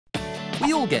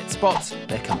We all get spots,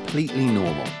 they're completely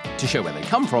normal. To show where they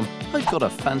come from, I've got a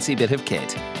fancy bit of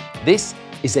kit. This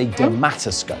is a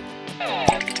dermatoscope.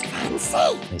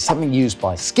 Fancy. It's something used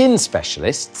by skin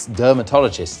specialists,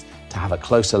 dermatologists, to have a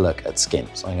closer look at skin.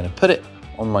 So I'm going to put it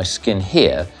on my skin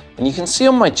here, and you can see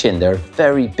on my chin there are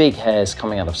very big hairs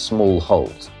coming out of small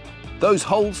holes. Those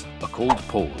holes are called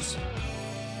pores.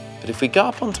 But if we go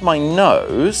up onto my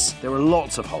nose, There are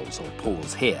lots of holes or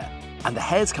pores here, and the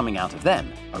hairs coming out of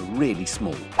them are really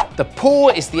small. the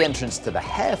pore is the entrance to the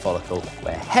hair follicle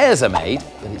where hairs are made,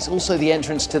 but it's also the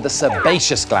entrance to the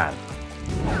sebaceous gland.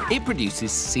 It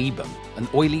produces sebum, an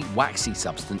oily, waxy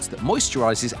substance that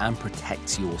moisturizes and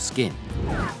protects your skin.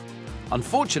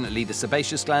 Unfortunately, the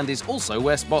sebaceous gland is also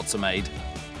where spots are made.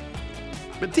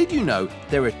 But did you know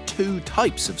there are 2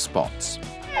 types of spots?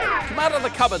 Come out of the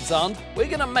cupboard, Xand. We're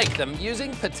going to make them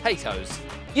using potatoes.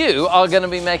 You are going to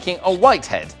be making a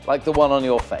whitehead, like the one on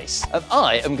your face. And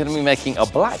I am going to be making a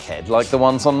blackhead, like the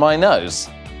ones on my nose.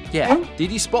 Yeah,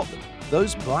 did you spot them?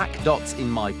 Those black dots in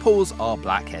my pores are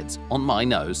blackheads on my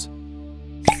nose.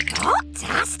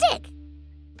 Fantastic.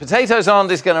 Potato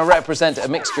Xand is going to represent a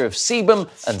mixture of sebum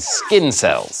and skin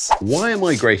cells. Why am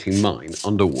I grating mine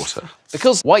underwater?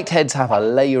 Because whiteheads have a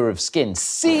layer of skin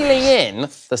sealing in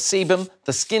the sebum,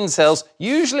 the skin cells,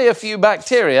 usually a few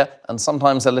bacteria, and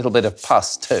sometimes a little bit of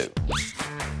pus too.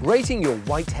 Grating your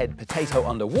whitehead potato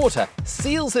underwater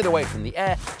seals it away from the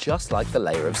air, just like the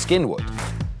layer of skin would.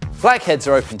 Blackheads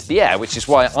are open to the air, which is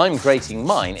why I'm grating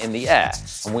mine in the air.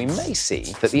 And we may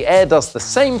see that the air does the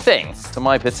same thing to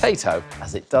my potato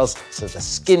as it does to the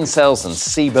skin cells and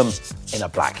sebum in a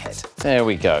blackhead. There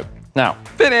we go. Now,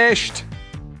 Finished!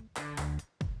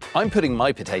 I'm putting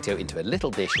my potato into a little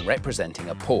dish representing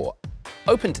a pore,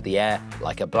 open to the air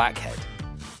like a blackhead.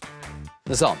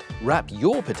 Xand, wrap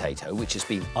your potato, which has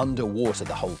been underwater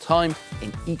the whole time,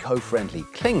 in eco-friendly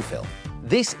cling film.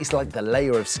 This is like the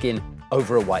layer of skin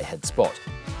over a whitehead spot.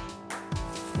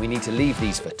 We need to leave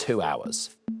these for 2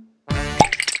 hours.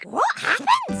 What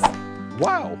happens?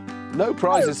 Wow, no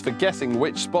prizes for guessing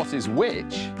which spot is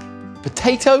which.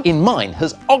 potato in mine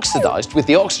has oxidized with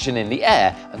the oxygen in the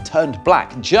air and turned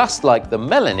black, just like the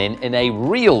melanin in a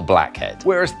real blackhead.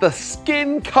 Whereas the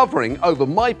skin covering over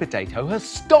my potato has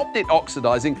stopped it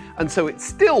oxidizing, and so it's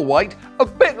still white, a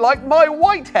bit like my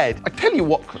whitehead. I tell you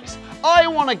what, Chris, I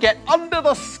want to get under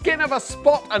the skin of a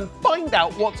spot and find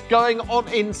out what's going on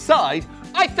inside.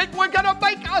 I think we're going to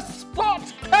make a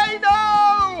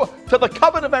spot-cano! To the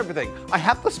cupboard of everything. I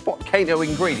have the spot-cano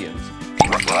ingredients.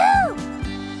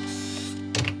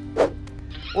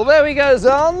 Well, there we go,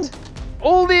 Xand.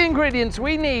 All the ingredients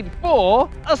we need for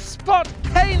a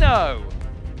spot-cano.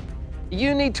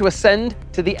 You need to ascend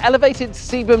to the elevated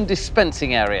sebum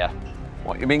dispensing area.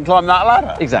 What, you mean climb that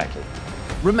ladder? Exactly.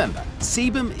 Remember,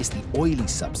 sebum is the oily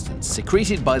substance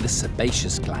secreted by the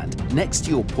sebaceous gland next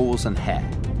to your pores and hair,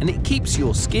 and it keeps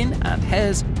your skin and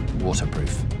hairs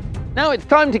waterproof. Now it's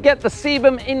time to get the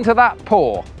sebum into that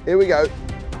pore. Here we go.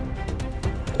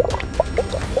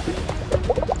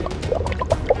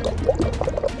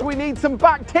 We need some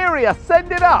bacteria,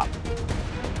 send it up.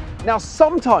 Now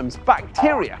sometimes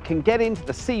bacteria can get into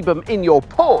the sebum in your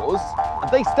pores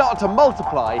and they start to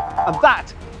multiply, and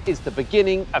that is the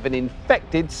beginning of an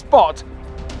infected spot.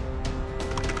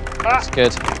 That's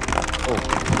good. Oh.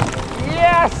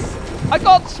 Yes! I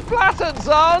got splattered,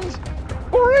 Xand!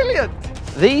 Brilliant!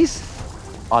 These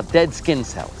are dead skin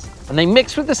cells, and they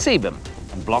mix with the sebum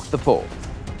and block the pore.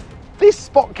 This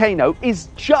spot-cano is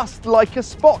just like a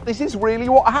spot. This is really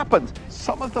what happens.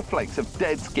 Some of the flakes of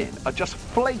dead skin are just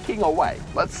flaking away,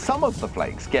 but some of the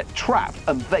flakes get trapped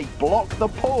and they block the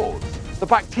pores. The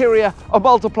bacteria are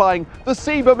multiplying, the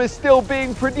sebum is still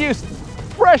being produced,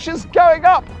 pressure's going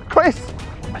up. Chris,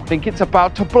 I think it's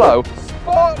about to blow.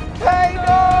 Spot-cano!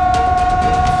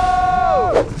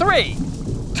 3,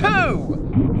 2,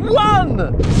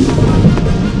 1!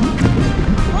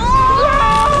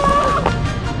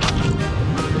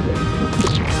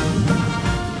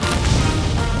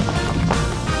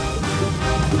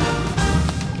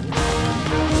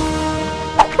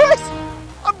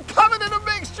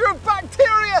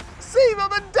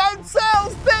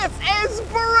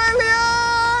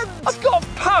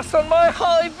 On my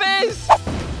high vis!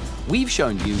 We've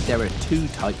shown you there are 2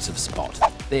 types of spot.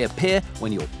 They appear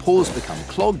when your pores become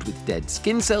clogged with dead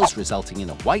skin cells, resulting in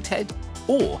a whitehead,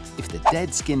 or if the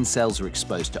dead skin cells are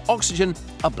exposed to oxygen,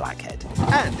 a blackhead.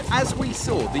 And as we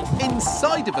saw, the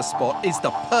inside of a spot is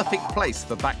the perfect place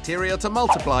for bacteria to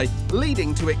multiply,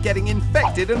 leading to it getting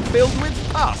infected and filled with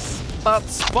pus. But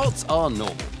spots are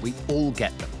normal. We all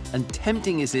get them. And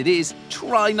tempting as it is,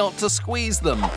 try not to squeeze them.